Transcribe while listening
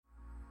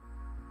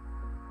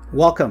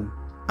Welcome.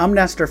 I'm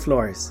Nestor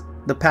Flores,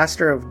 the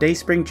pastor of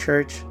Dayspring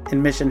Church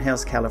in Mission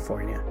Hills,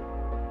 California.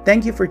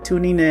 Thank you for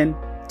tuning in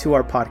to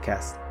our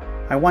podcast.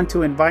 I want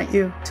to invite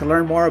you to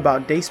learn more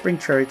about Dayspring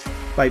Church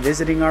by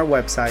visiting our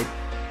website,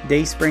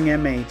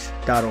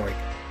 dayspringmh.org.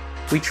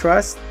 We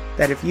trust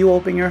that if you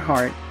open your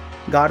heart,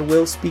 God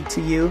will speak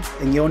to you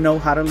and you'll know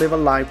how to live a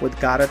life with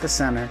God at the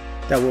center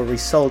that will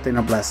result in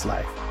a blessed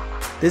life.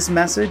 This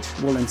message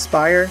will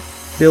inspire,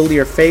 build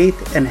your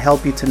faith, and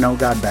help you to know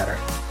God better.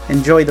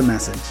 Enjoy the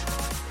message.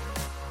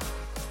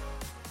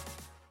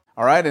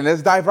 All right, and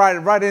let's dive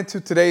right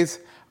into today's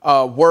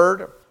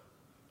word.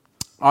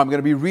 I'm going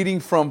to be reading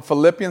from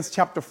Philippians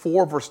chapter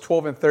 4, verse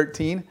 12 and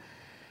 13.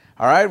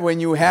 All right, when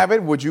you have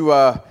it, would you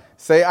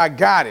say, I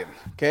got it,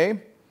 okay?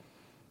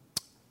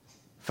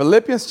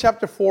 Philippians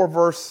chapter 4,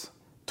 verse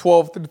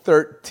 12 through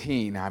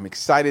 13. I'm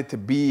excited to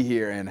be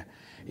here. And,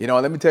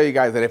 let me tell you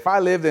guys that if I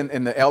lived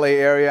in the LA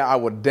area, I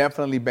would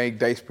definitely make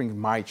Dayspring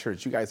my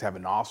church. You guys have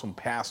an awesome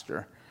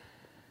pastor.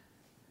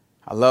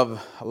 I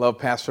love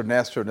Pastor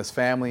Nestor and his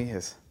family,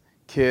 his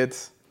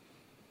kids.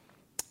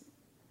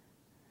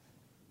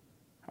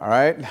 All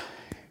right,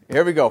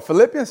 here we go.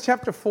 Philippians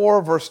chapter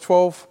 4, verse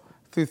 12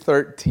 through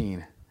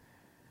 13.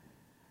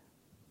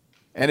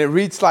 And it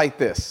reads like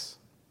this.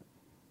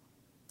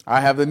 I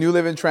have the New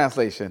Living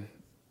Translation,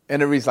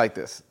 and it reads like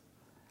this.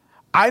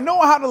 I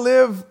know how to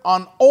live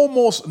on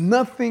almost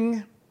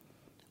nothing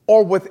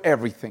or with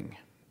everything.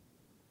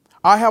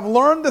 I have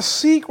learned the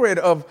secret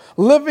of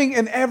living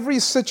in every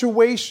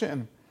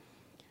situation,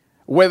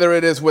 whether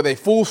it is with a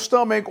full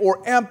stomach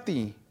or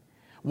empty,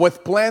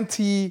 with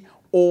plenty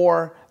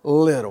or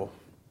little.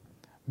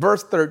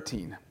 Verse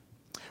 13.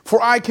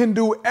 For I can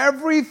do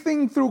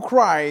everything through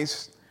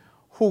Christ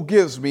who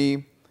gives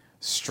me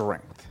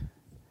strength.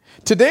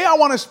 Today I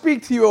want to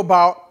speak to you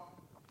about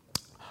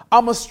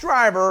I'm a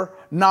striver,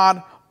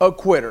 not a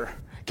quitter.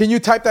 Can you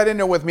type that in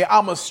there with me?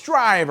 I'm a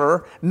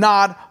striver,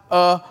 not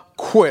a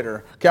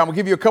quitter. Okay, I'm going to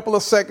give you a couple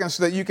of seconds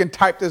so that you can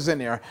type this in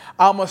there.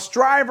 I'm a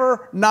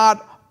striver,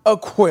 not a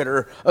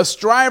quitter. A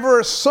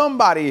striver is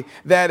somebody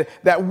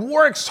that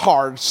works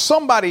hard,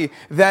 somebody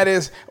that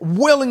is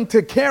willing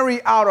to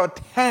carry out a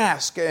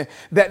task,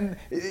 that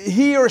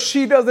he or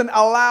she doesn't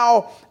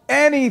allow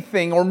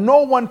anything or no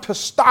one to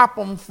stop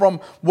them from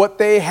what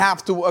they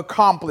have to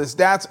accomplish.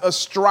 That's a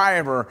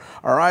striver.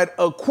 All right.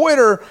 A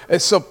quitter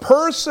is a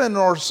person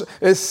or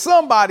is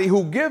somebody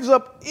who gives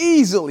up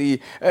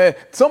easily,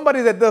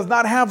 somebody that does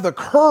not have the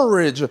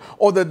courage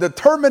or the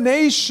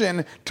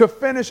determination to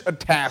finish a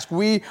task.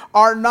 We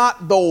are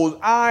not those.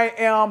 I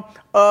am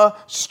a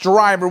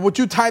striver. Would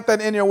you type that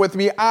in here with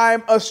me?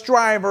 I'm a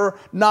striver,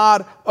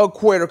 not a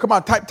quitter. Come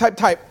on,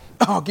 type.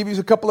 I'll give you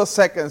a couple of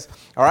seconds.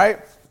 All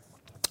right.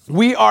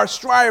 We are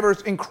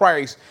strivers in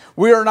Christ.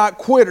 We are not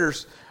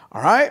quitters.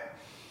 All right.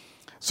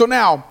 So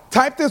now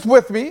type this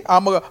with me.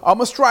 I'm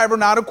a striver,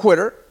 not a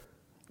quitter.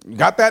 You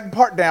got that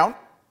part down.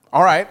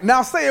 All right.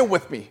 Now say it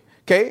with me.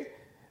 Okay.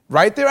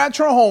 Right there at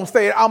your home,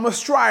 say it. I'm a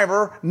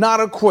striver, not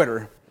a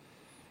quitter.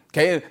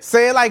 Okay.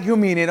 Say it like you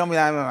mean it. Don't be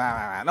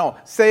like, no.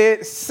 Say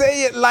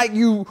it like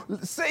you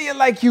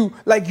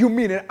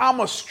mean it. I'm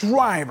a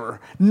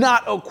striver,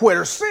 not a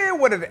quitter. Say it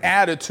with an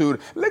attitude.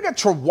 Look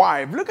at your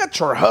wife. Look at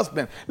your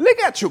husband. Look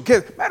at your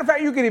kids. Matter of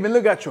fact, you can even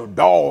look at your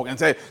dog and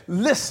say,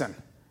 listen,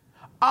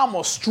 I'm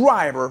a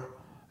striver,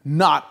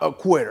 not a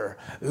quitter.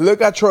 Look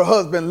at your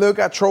husband, look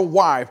at your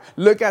wife,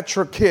 look at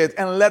your kids,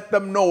 and let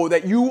them know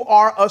that you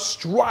are a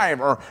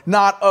striver,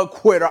 not a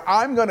quitter.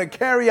 I'm going to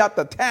carry out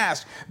the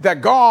task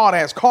that God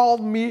has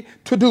called me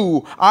to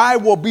do. I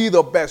will be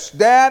the best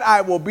dad.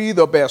 I will be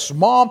the best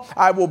mom.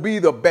 I will be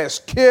the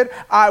best kid.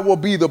 I will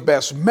be the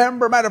best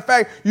member. Matter of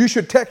fact, you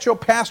should text your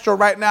pastor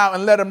right now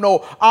and let him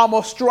know I'm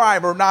a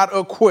striver, not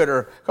a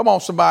quitter. Come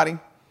on, somebody.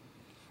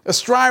 A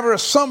striver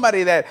is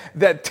somebody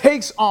that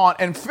takes on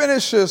and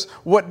finishes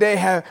what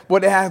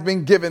has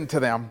been given to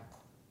them.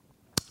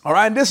 All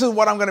right, and this is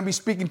what I'm going to be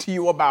speaking to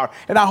you about.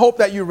 And I hope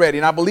that you're ready.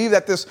 And I believe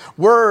that this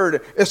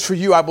word is for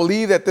you. I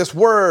believe that this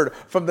word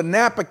from the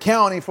Napa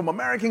County, from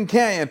American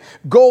Canyon,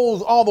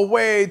 goes all the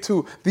way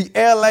to the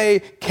LA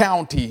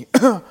County.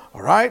 All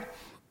right.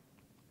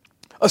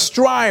 A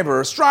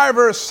striver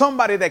is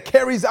somebody that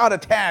carries out a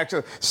task,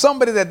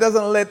 somebody that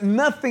doesn't let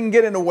nothing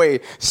get in the way.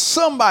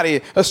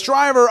 A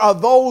striver are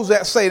those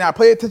that say, now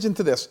pay attention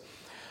to this.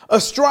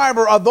 A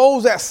striver are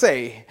those that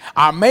say,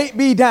 I may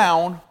be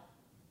down,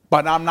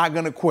 but I'm not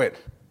going to quit.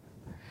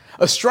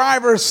 A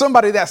striver is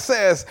somebody that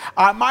says,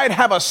 I might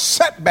have a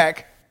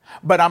setback,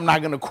 but I'm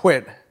not going to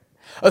quit.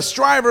 A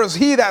striver is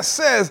he that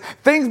says,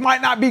 things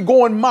might not be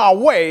going my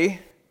way,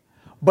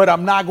 but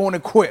I'm not going to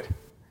quit.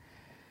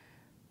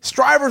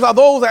 Strivers are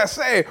those that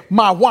say,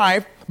 my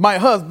wife, my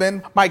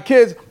husband, my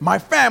kids, my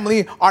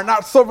family are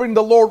not serving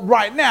the Lord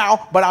right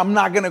now, but I'm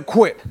not going to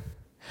quit.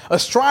 A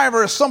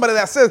striver is somebody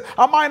that says,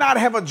 I might not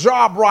have a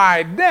job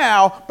right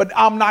now, but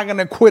I'm not going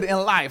to quit in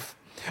life.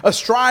 A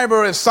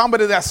striver is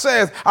somebody that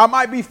says, I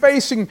might be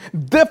facing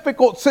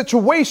difficult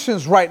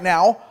situations right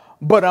now,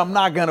 but I'm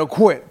not going to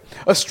quit.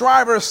 A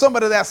striver is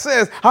somebody that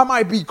says, I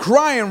might be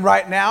crying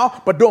right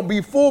now, but don't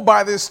be fooled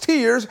by these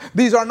tears.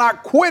 These are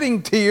not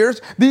quitting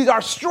tears. These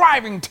are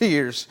striving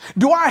tears.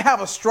 Do I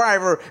have a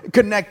striver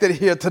connected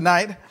here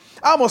tonight?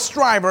 I'm a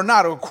striver,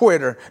 not a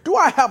quitter. Do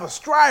I have a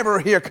striver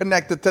here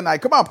connected tonight?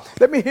 Come on,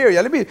 let me hear you.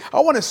 I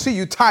want to see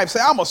you type. Say,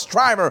 I'm a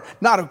striver,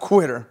 not a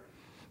quitter.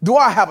 Do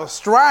I have a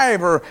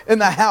striver in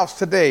the house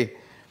today?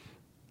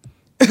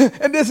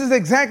 And this is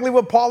exactly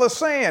what Paul is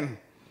saying.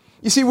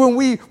 You see, when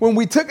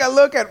we took a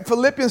look at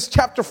Philippians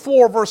chapter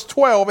 4, verse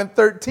 12 and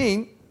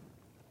 13,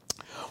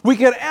 we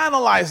can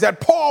analyze that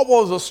Paul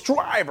was a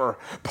striver.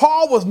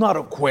 Paul was not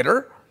a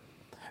quitter.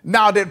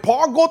 Now, did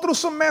Paul go through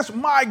some mess?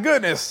 My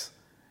goodness.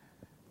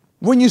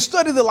 When you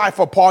study the life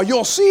of Paul,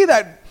 you'll see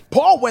that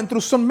Paul went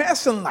through some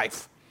mess in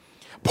life.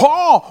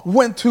 Paul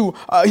went to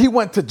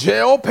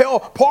jail.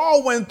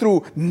 Paul went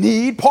through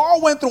need.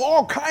 Paul went through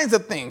all kinds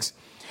of things.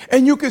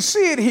 And you can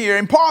see it here.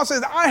 And Paul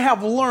says, I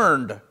have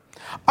learned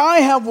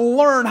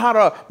how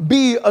to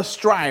be a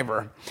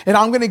striver. And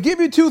I'm going to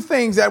give you two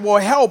things that will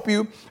help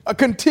you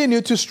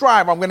continue to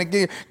strive. I'm going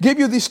to give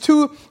you these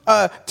two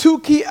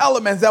key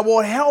elements that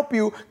will help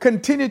you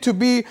continue to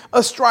be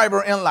a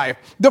striver in life.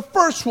 The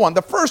first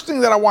thing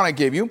that I want to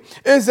give you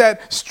is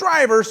that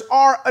strivers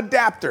are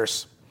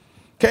adapters.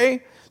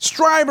 Okay?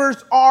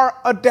 Strivers are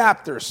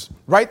adapters.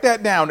 Write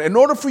that down. In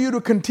order for you to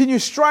continue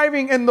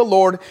striving in the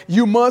Lord,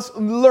 you must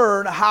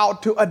learn how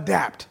to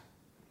adapt.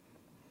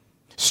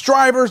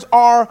 Strivers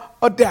are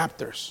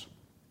adapters.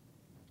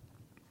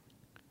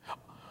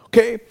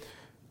 Okay?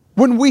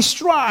 When we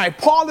strive,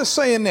 Paul is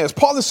saying this.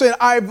 Paul is saying,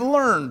 I've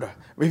learned.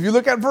 If you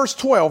look at verse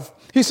 12,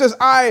 he says,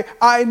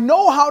 I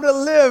know how to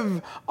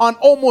live on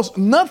almost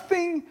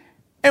nothing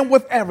and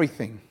with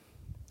everything.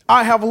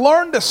 I have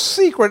learned the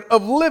secret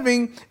of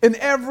living in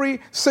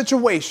every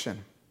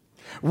situation,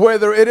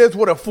 whether it is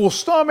with a full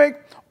stomach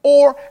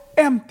or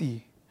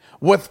empty,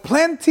 with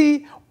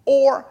plenty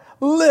or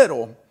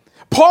little.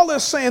 Paul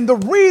is saying the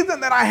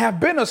reason that I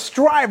have been a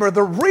striver,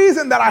 the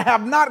reason that I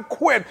have not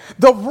quit,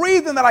 the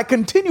reason that I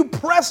continue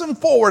pressing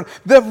forward,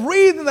 the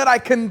reason that I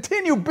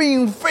continue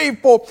being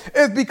faithful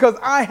is because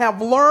I have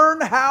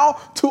learned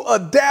how to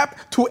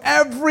adapt to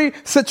every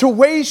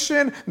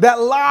situation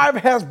that life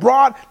has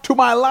brought to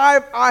my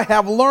life. I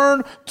have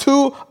learned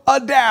to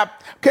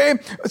adapt. Okay?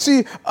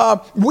 See,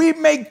 we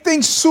make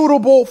things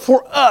suitable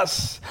for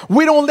us.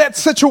 We don't let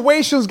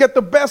situations get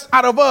the best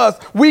out of us.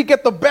 We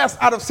get the best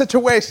out of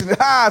situations.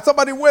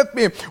 Somebody with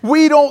me.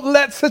 We don't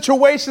let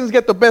situations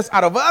get the best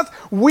out of us.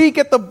 We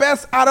get the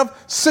best out of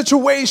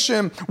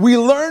situation. We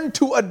learn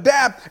to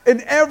adapt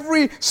in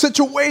every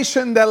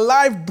situation that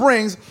life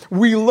brings.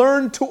 We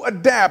learn to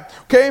adapt.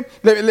 Okay?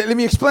 Let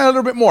me explain a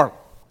little bit more.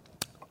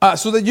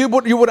 So that you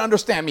would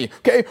understand me.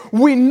 Okay,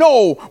 we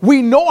know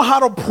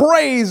how to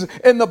praise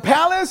in the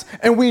palace,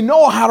 and we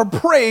know how to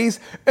praise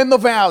in the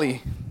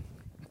valley.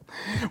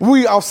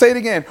 I'll say it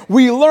again.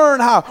 We know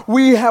how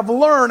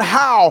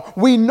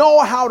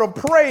to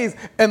praise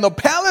in the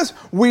palace.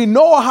 We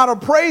know how to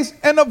praise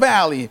in the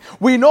valley.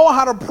 We know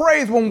how to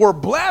praise when we're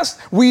blessed.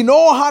 We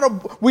know how to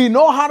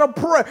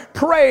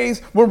praise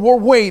when we're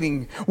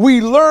waiting. We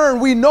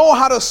know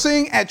how to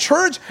sing at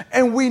church,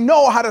 and we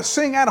know how to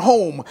sing at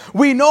home.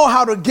 We know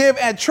how to give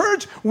at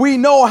church. We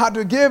know how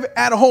to give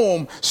at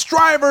home.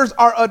 Strivers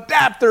are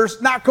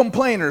adapters, not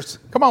complainers.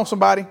 Come on,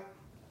 somebody.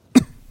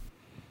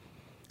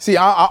 See,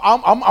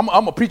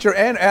 I'm a preacher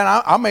and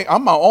I'm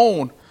my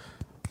own.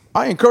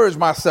 I encourage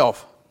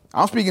myself.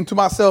 I'm speaking to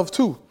myself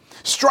too.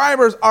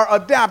 Strivers are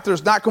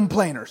adapters, not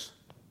complainers.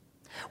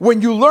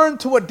 When you learn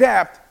to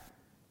adapt,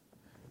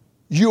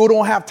 you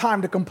don't have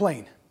time to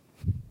complain.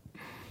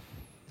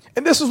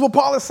 And this is what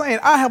Paul is saying.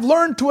 I have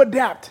learned to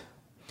adapt.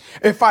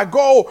 If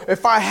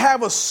I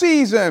have a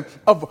season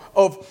of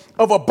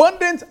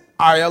abundance,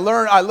 I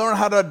learn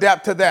how to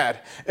adapt to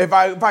that. If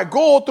I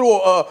go through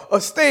a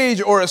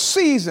stage or a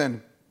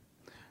season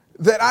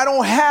that I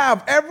don't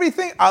have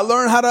everything, I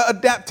learn how to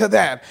adapt to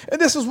that.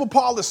 And this is what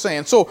Paul is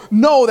saying. So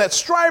know that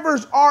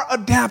strivers are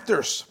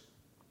adapters.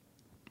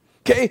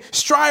 Okay?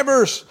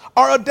 Strivers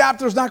are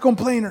adapters, not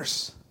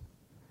complainers.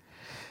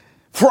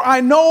 For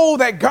I know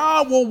that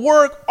God will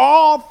work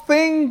all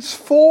things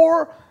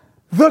for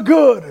the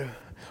good.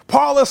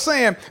 Paul is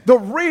saying the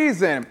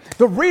reason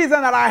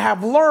that I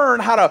have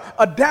learned how to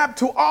adapt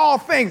to all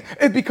things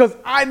is because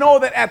I know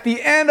that at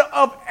the end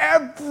of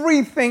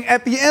everything,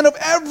 at the end of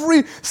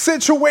every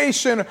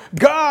situation,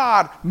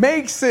 God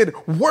makes it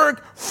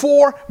work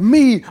for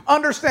me.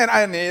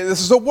 Understand, this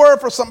is a word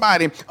for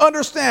somebody.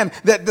 Understand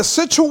that the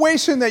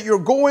situation that you're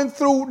going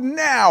through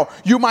now,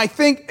 you might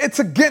think it's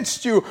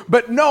against you,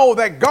 but know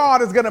that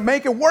God is going to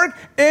make it work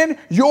in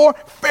your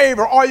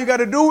favor. All you got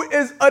to do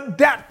is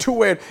adapt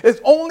to it.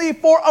 It's only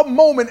for a a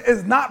moment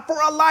is not for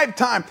a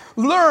lifetime.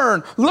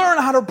 Learn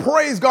how to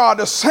praise God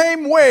the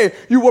same way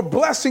you were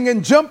blessing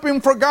and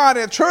jumping for God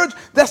at church.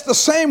 That's the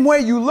same way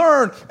you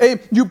learn and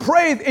you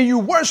praise and you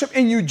worship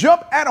and you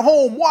jump at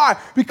home. Why?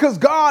 Because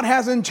God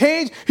hasn't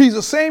changed. He's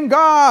the same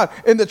God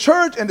in the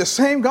church and the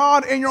same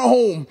God in your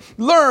home.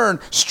 Learn,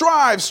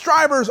 strive.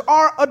 Strivers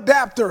are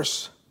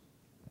adapters.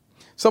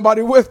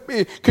 Somebody with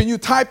me, can you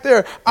type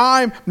there,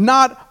 I'm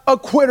not a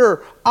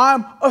quitter,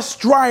 I'm a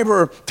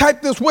striver.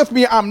 Type this with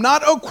me, I'm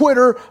not a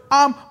quitter,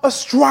 I'm a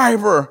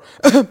striver.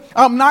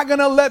 I'm not going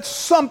to let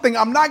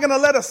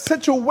a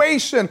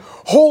situation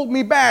hold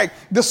me back.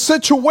 The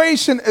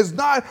situation is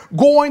not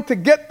going to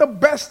get the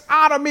best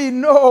out of me.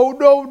 No.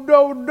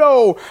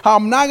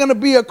 I'm not going to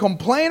be a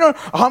complainer.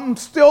 I'm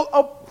still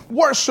a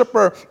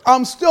worshiper.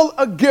 I'm still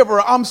a giver.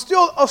 I'm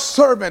still a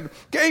servant.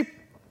 Okay?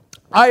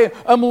 I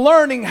am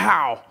learning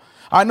how.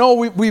 I know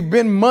we've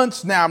been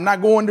months now. I'm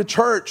not going to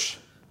church.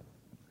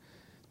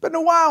 It's been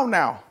a while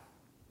now.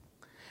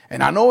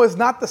 And I know it's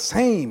not the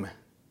same.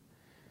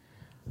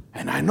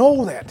 And I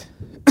know that.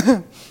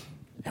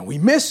 And we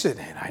miss it.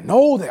 And I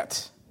know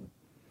that.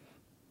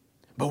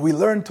 But we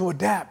learn to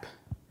adapt.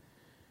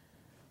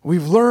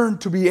 We've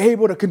learned to be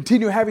able to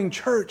continue having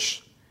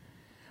church.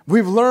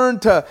 We've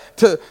learned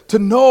to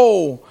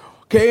know,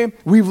 okay?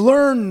 We've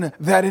learned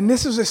that, and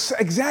this is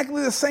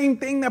exactly the same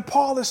thing that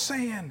Paul is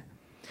saying.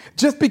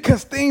 Just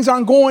because things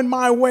aren't going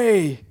my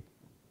way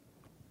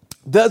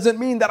doesn't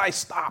mean that I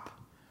stop.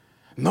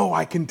 No,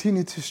 I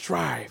continue to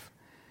strive.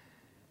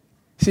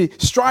 See,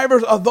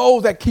 strivers are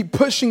those that keep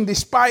pushing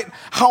despite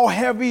how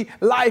heavy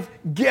life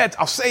gets.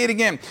 I'll say it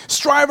again.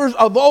 Strivers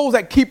are those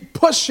that keep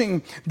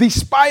pushing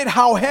despite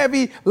how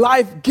heavy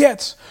life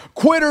gets.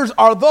 Quitters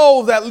are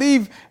those that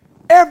leave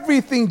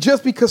everything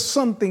just because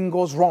something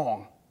goes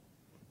wrong.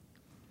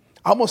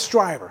 I'm a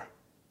striver.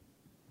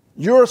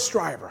 You're a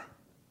striver.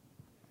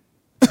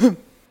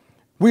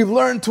 We've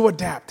learned to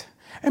adapt.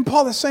 And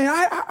Paul is saying,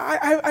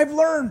 I've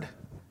learned.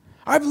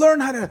 I've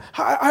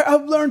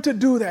learned to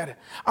do that.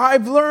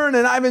 I've learned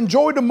and I've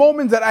enjoyed the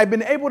moments that I've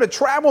been able to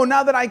travel.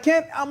 Now that I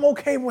can't, I'm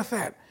okay with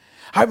that.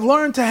 I've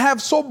learned to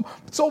have so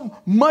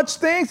much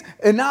things.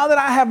 And now that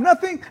I have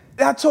nothing,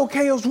 that's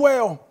okay as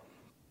well.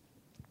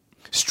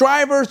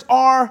 Strivers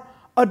are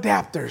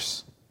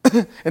adapters.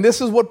 And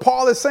this is what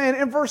Paul is saying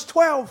in verse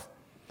 12.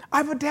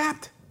 I've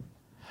adapted.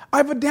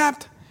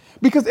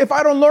 Because if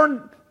I don't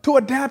learn to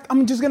adapt,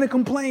 I'm just going to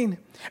complain.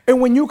 And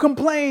when you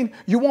complain,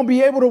 you won't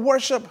be able to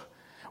worship.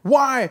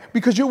 Why?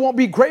 Because you won't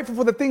be grateful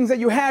for the things that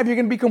you have. You're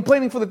going to be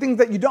complaining for the things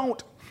that you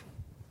don't.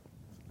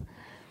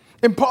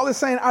 And Paul is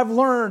saying, I have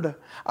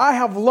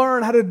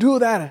learned how to do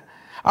that.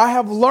 I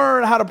have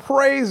learned how to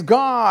praise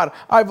God.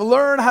 I've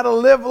learned how to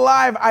live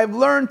life. I've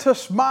learned to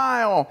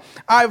smile.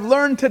 I've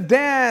learned to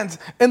dance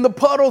in the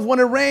puddles when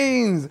it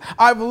rains.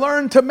 I've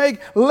learned to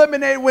make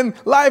lemonade when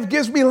life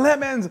gives me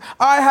lemons.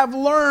 I have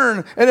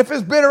learned, and if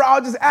it's bitter,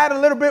 I'll just add a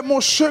little bit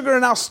more sugar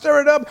and I'll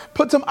stir it up,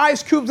 put some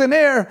ice cubes in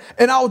there,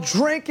 and I'll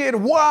drink it.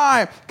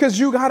 Why? Because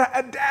you got to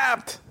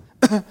adapt.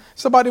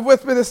 Somebody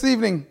with me this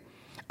evening.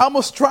 I'm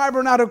a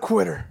striver, not a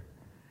quitter.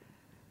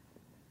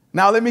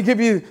 Now let me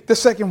give you the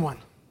second one.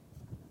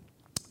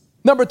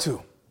 Number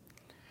 2,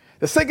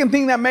 the second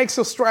thing that makes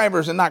us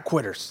strivers and not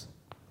quitters.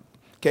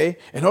 Okay?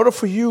 In order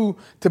for you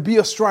to be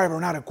a striver,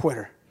 not a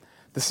quitter,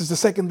 this is the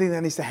second thing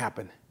that needs to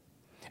happen.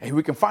 And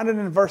we can find it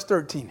in verse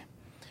 13.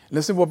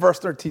 Listen to what verse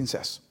 13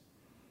 says.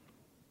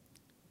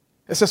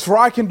 It says, for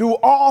I can do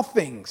all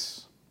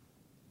things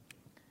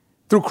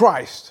through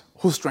Christ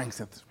who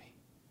strengthens me.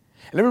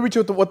 And let me read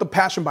you what the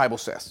Passion Bible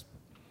says.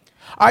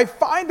 I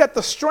find that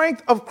the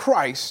strength of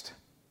Christ's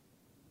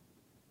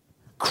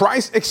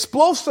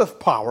explosive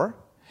power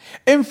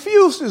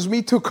infuses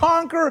me to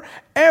conquer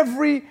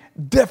every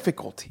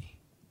difficulty.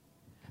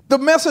 The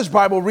Message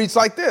Bible reads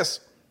like this.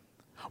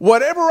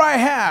 Whatever I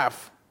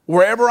have,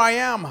 wherever I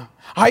am,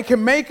 I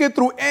can make it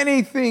through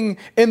anything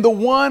in the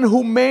one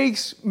who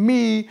makes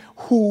me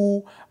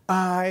who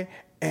I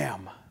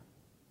am.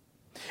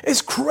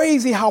 It's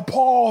crazy how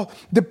Paul's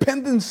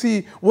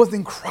dependency was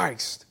in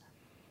Christ.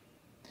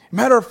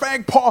 Matter of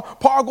fact,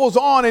 Paul goes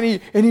on and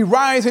he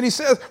writes and he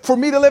says, for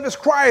me to live is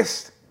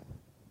Christ.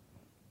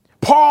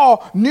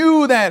 Paul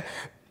knew that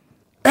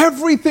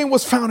everything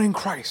was found in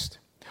Christ.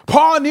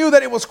 Paul knew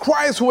that it was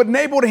Christ who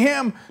enabled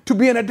him to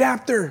be an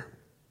adapter.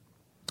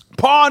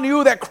 Paul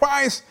knew that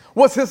Christ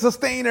was his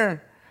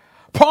sustainer.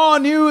 Paul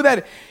knew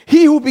that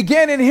he who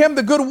began in him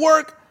the good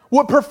work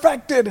would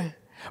perfect it.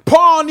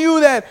 Paul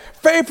knew that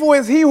faithful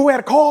is he who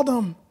had called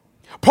him.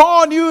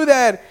 Paul knew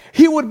that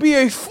he would be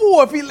a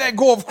fool if he let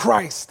go of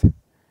Christ.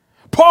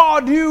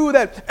 Paul knew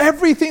that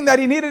everything that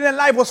he needed in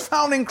life was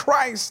found in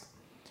Christ.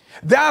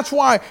 That's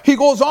why he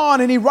goes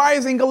on and he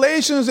writes in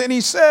Galatians and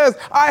he says,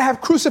 I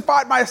have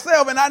crucified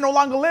myself and I no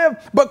longer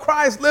live, but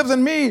Christ lives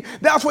in me.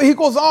 That's why he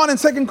goes on in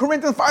 2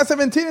 Corinthians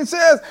 5:17 and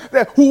says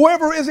that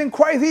whoever is in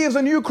Christ, he is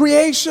a new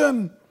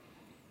creation.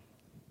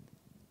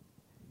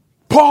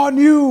 Paul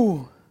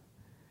knew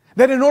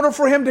That in order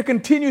for him to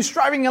continue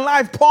striving in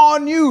life,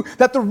 Paul knew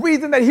that the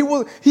reason that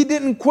he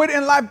didn't quit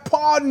in life,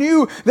 Paul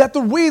knew that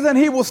the reason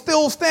he was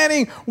still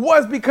standing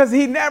was because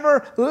he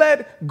never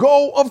let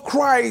go of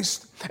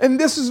Christ. And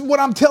this is what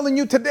I'm telling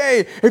you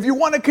today. If you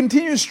want to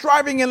continue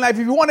striving in life,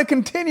 if you want to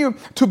continue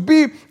to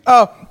be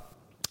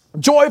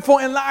joyful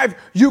in life,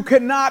 you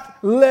cannot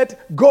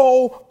let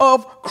go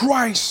of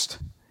Christ.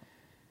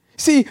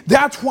 See,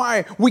 that's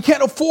why we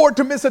can't afford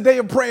to miss a day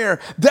of prayer.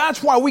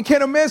 That's why we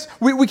can't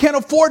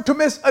afford to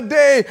miss a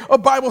day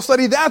of Bible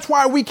study. That's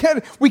why we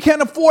can't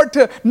afford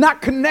to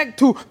not connect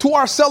to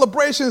our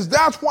celebrations.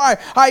 That's why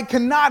I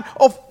cannot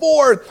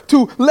afford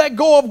to let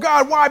go of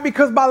God. Why?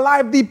 Because my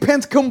life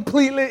depends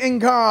completely in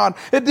God.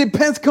 It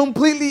depends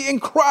completely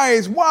in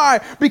Christ. Why?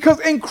 Because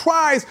in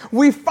Christ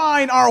we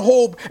find our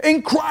hope.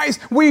 In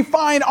Christ we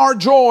find our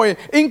joy.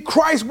 In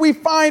Christ we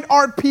find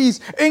our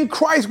peace. In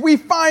Christ we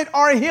find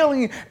our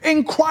healing.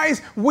 In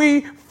Christ,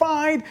 we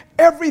find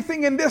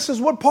everything. And this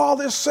is what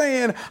Paul is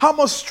saying. I'm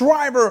a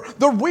striver.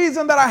 The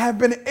reason that I have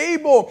been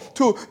able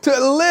to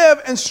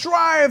live and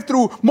strive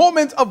through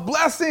moments of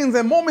blessings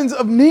and moments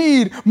of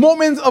need,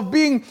 moments of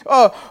being,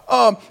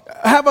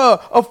 have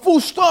a full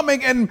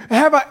stomach and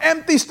have an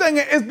empty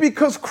stomach is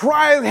because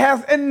Christ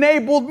has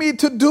enabled me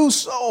to do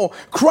so.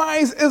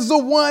 Christ is the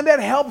one that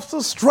helps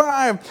us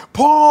strive.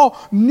 Paul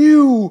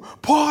knew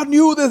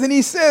this, and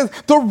he says,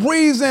 the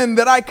reason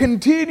that I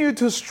continue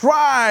to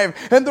strive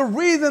and the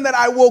reason that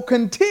I will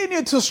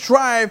continue to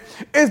strive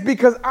is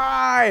because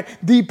I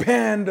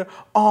depend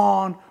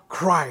on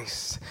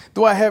Christ.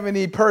 Do I have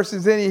any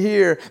persons in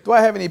here? Do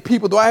I have any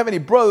people? Do I have any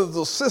brothers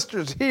or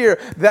sisters here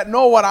that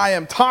know what I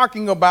am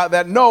talking about,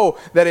 that know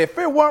that if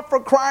it weren't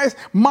for Christ,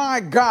 my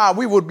God,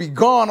 we would be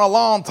gone a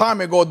long time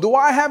ago? Do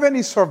I have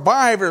any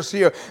survivors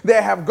here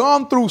that have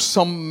gone through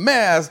some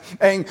mess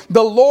and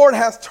the Lord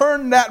has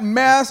turned that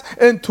mess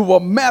into a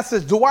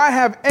message? Do I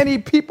have any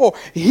people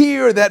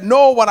here that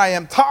know what I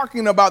am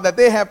talking about, that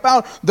they have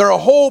found their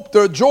hope,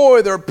 their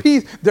joy, their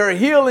peace, their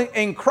healing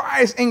in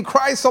Christ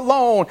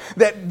alone,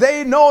 that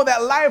they know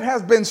that life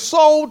has been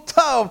so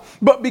tough,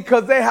 but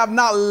because they have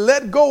not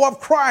let go of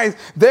Christ,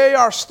 they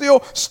are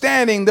still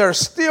standing. They're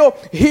still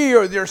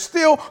here. They're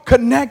still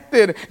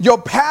connected. Your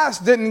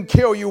past didn't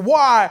kill you.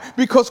 Why?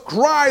 Because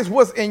Christ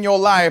was in your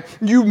life.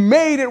 You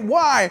made it.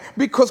 Why?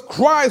 Because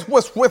Christ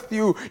was with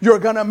you. You're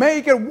going to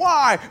make it.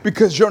 Why?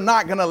 Because you're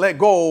not going to let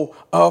go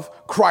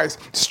of Christ.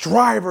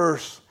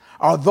 Strivers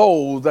are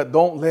those that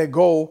don't let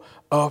go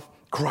of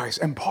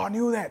Christ. And Paul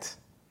knew that.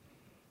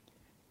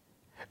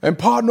 And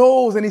Paul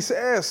knows, and he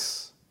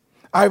says,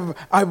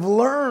 I've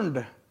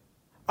learned.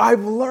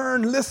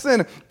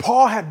 Listen,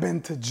 Paul had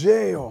been to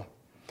jail.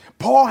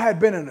 Paul had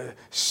been in a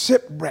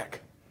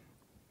shipwreck.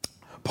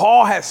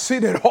 Paul had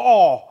seen it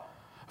all.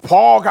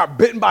 Paul got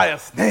bitten by a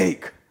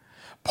snake.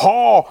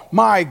 Paul,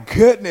 my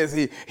goodness,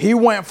 he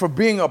went from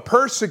being a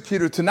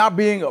persecutor to not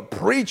being a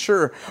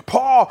preacher.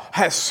 Paul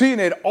has seen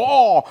it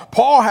all.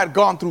 Paul had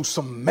gone through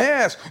some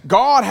mess.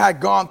 God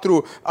had gone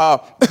through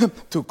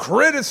to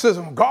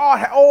criticism.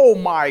 Oh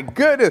my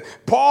goodness,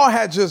 Paul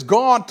had just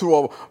gone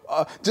through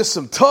just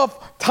some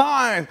tough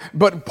times,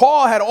 but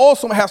Paul had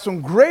also had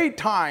some great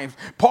times.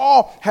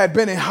 Paul had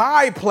been in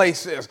high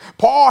places.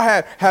 Paul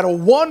had a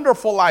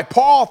wonderful life.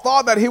 Paul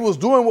thought that he was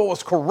doing what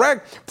was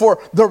correct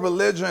for the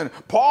religion.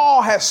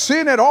 Paul has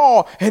seen it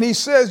all, and he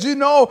says,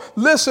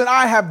 listen,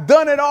 I have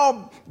done it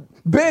all.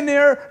 Been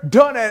there,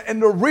 done it.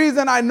 And the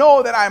reason I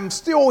know that I'm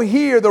still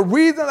here, the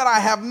reason that I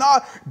have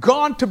not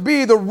gone to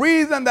be, the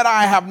reason that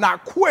I have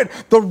not quit,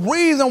 the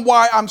reason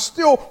why I'm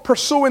still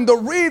pursuing, the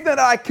reason that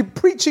I keep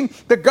preaching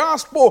the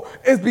gospel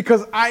is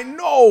because I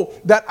know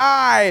that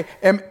I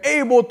am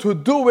able to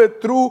do it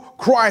through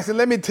Christ. And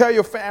let me tell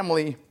you,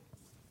 family,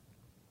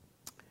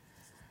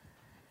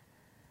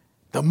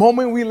 the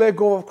moment we let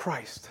go of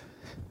Christ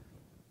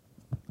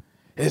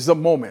is the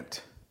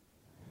moment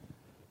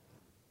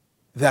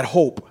that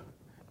hope,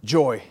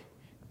 joy,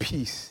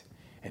 peace,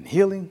 and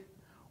healing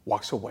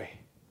walks away.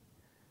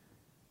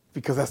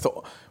 Because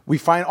we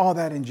find all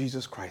that in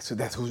Jesus Christ. So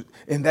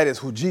that is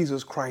who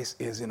Jesus Christ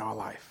is in our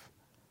life.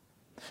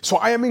 So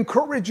I am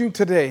encouraging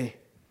today,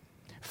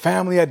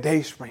 family at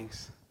Day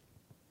Springs.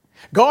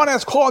 God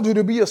has called you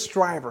to be a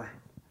striver.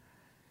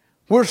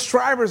 We're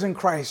strivers in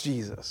Christ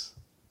Jesus.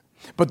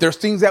 But there's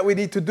things that we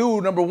need to do.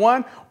 Number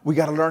one, we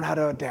got to learn how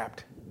to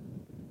adapt.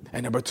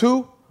 And number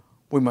two,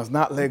 we must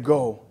not let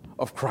go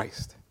of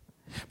Christ.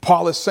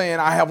 Paul is saying,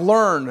 I have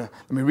learned.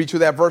 Let me read you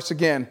that verse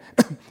again.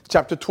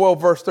 Chapter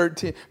 12, verse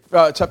 13,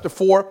 chapter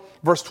 4,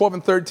 verse 12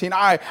 and 13.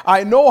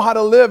 I know how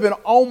to live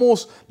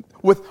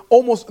with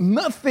almost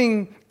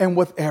nothing and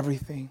with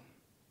everything.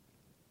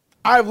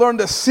 I've learned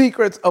the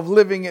secrets of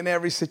living in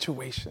every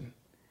situation,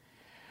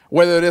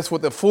 whether it is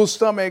with a full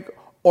stomach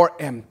or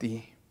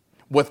empty,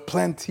 with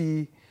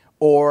plenty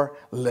or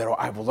little.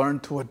 I've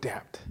learned to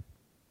adapt.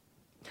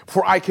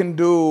 For I can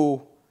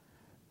do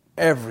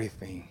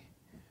everything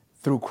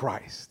through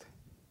Christ,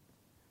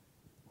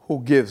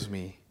 who gives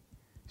me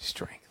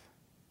strength.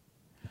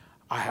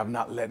 I have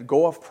not let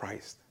go of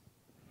Christ,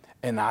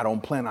 and I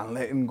don't plan on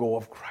letting go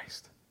of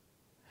Christ.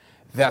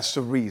 That's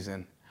the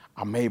reason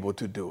I'm able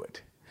to do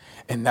it.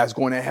 And that's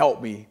going to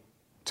help me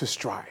to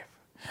strive.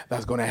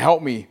 That's going to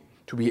help me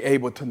to be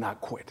able to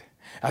not quit.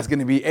 That's going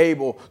to be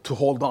able to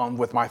hold on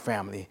with my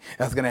family.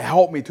 That's going to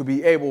help me to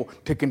be able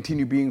to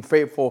continue being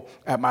faithful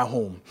at my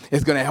home.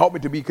 It's going to help me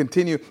to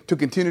continue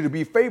to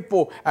be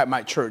faithful at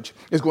my church.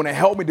 It's going to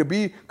help me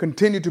to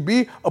continue to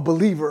be a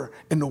believer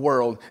in the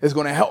world. It's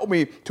going to help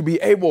me to be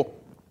able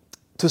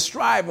to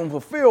strive and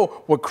fulfill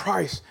what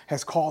Christ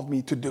has called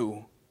me to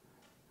do.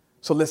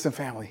 So listen,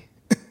 family,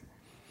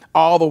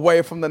 all the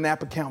way from the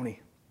Napa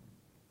County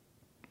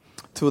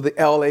to the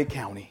LA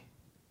County,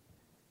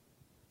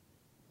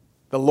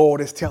 the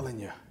Lord is telling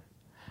you,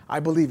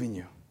 I believe in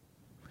you.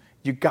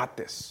 You got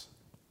this.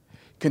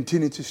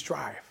 Continue to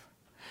strive.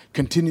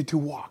 Continue to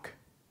walk.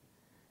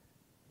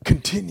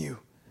 Continue.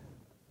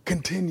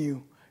 And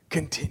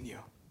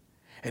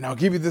I'll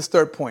give you this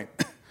third point.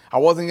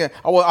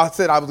 I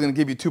said I was going to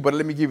give you two, but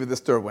let me give you this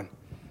third one.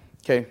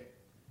 Okay?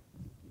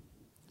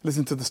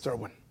 Listen to this third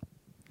one.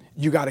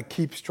 You got to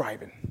keep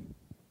striving.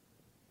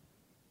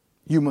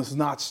 You must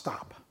not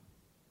stop.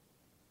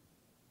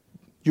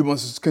 You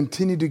must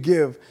continue to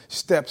give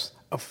steps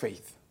of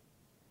faith.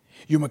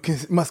 You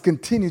must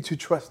continue to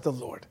trust the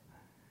Lord.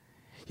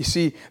 You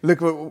see,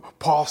 look what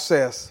Paul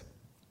says.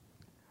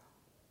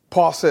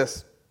 Paul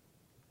says,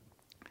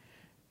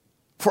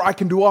 for I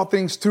can do all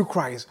things through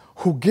Christ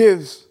who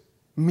gives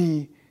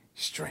me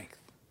strength.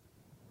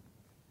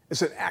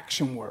 It's an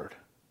action word.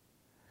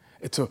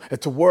 It's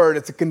a word,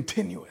 it's a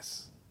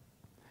continuous.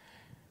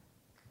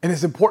 And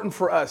it's important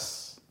for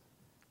us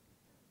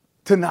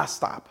to not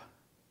stop.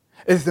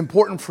 It's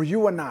important for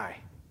you and I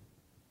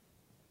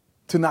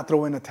to not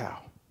throw in a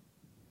towel.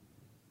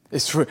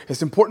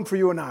 It's important for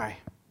you and I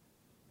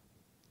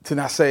to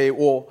not say,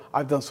 well,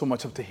 I've done so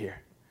much up to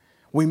here.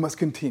 We must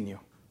continue.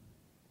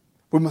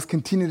 We must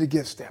continue to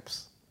give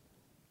steps.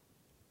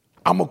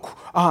 I'm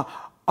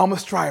a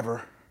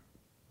striver.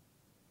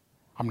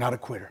 I'm not a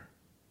quitter.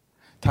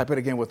 Type it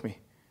again with me.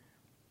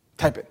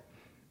 Type it.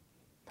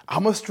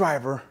 I'm a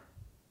striver,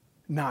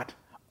 not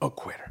a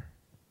quitter.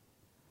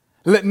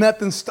 Let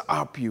nothing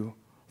stop you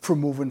from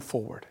moving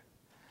forward.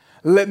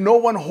 Let no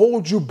one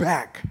hold you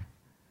back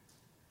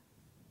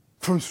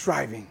from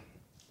striving.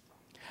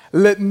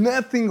 Let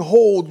nothing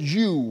hold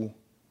you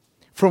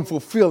from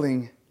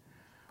fulfilling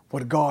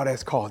what God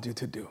has called you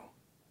to do.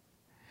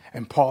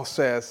 And Paul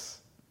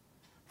says,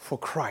 for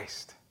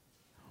Christ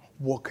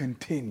will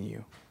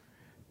continue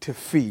to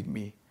feed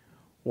me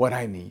what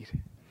I need.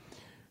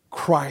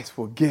 Christ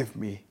will give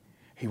me,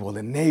 he will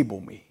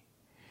enable me.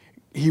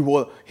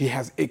 He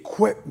has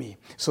equipped me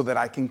so that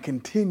I can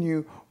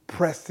continue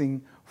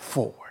pressing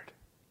forward.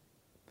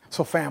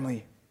 So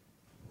family,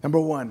 number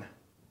one,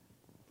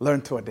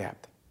 learn to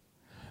adapt.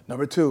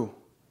 Number two,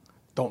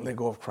 don't let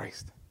go of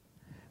Christ.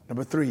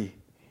 Number three,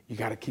 you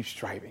got to keep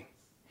striving.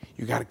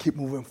 You got to keep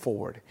moving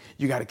forward.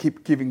 You got to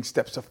keep giving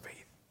steps of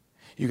faith.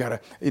 You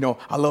got to,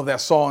 I love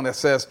that song that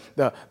says,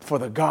 for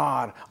the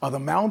God of the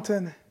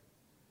mountain,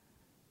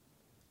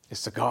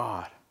 it's the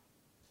God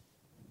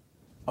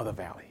of the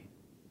valley.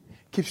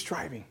 Keep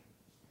striving.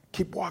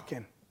 Keep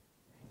walking.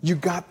 You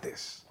got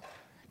this.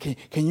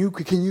 Can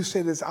you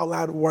say this out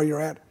loud where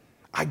you're at?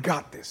 I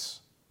got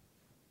this.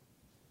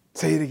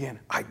 Say it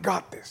again. I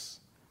got this.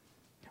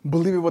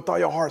 Believe it with all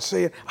your heart.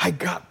 Say it. I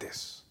got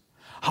this.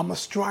 I'm a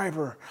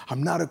striver.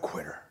 I'm not a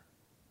quitter.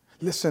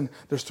 Listen,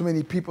 there's too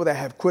many people that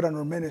have quit on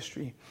their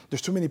ministry.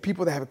 There's too many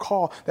people that have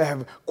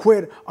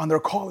quit on their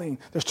calling.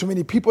 There's too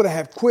many people that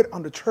have quit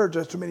on the church.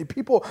 There's too many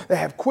people that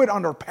have quit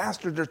on their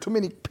pastor. There's too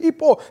many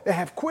people that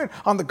have quit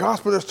on the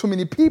gospel. There's too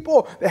many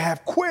people that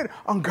have quit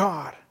on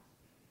God.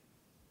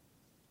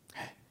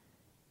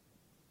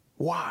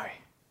 Why?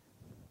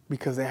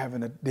 Because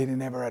they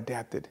never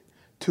adapted.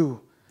 2,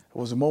 it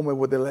was a moment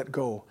where they let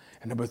go.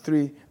 And number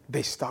 3,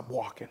 they stopped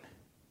walking.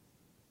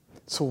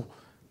 So,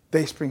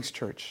 Daysprings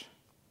Church,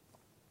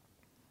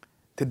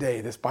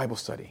 today, this Bible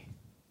study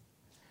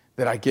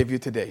that I give you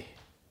today,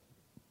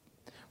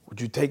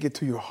 would you take it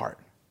to your heart?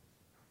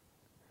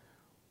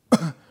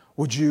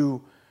 Would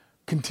you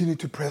continue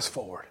to press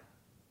forward?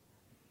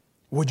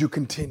 Would you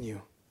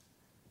continue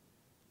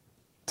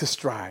to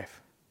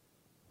strive?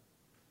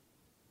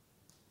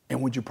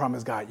 And would you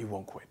promise God you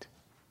won't quit?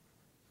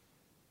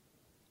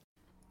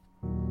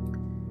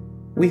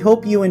 We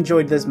hope you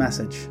enjoyed this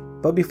message.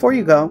 But before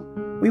you go,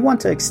 we want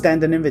to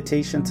extend an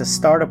invitation to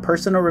start a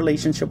personal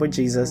relationship with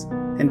Jesus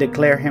and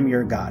declare him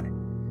your God.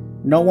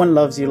 No one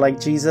loves you like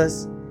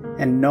Jesus,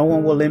 and no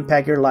one will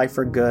impact your life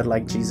for good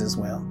like Jesus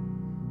will.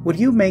 Would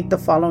you make the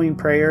following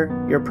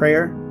prayer your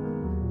prayer?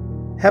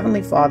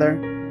 Heavenly Father,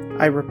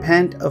 I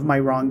repent of my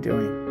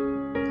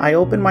wrongdoing. I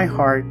open my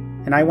heart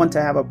and I want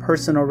to have a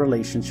personal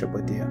relationship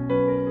with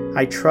you.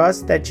 I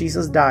trust that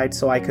Jesus died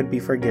so I could be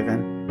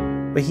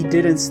forgiven, but he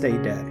didn't stay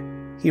dead.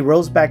 He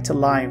rose back to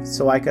life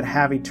so I could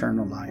have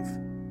eternal life.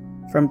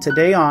 From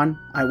today on,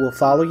 I will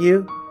follow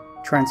you,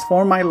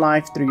 transform my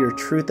life through your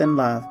truth and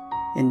love.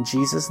 In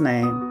Jesus'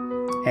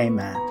 name,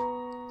 amen.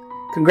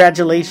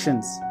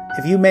 Congratulations.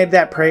 If you made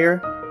that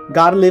prayer,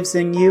 God lives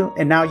in you,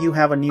 and now you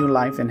have a new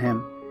life in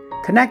Him.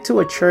 Connect to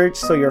a church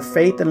so your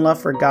faith and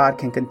love for God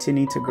can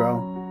continue to grow.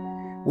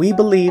 We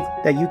believe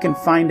that you can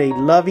find a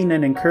loving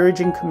and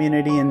encouraging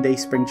community in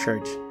Dayspring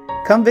Church.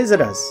 Come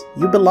visit us.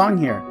 You belong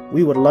here.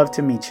 We would love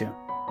to meet you.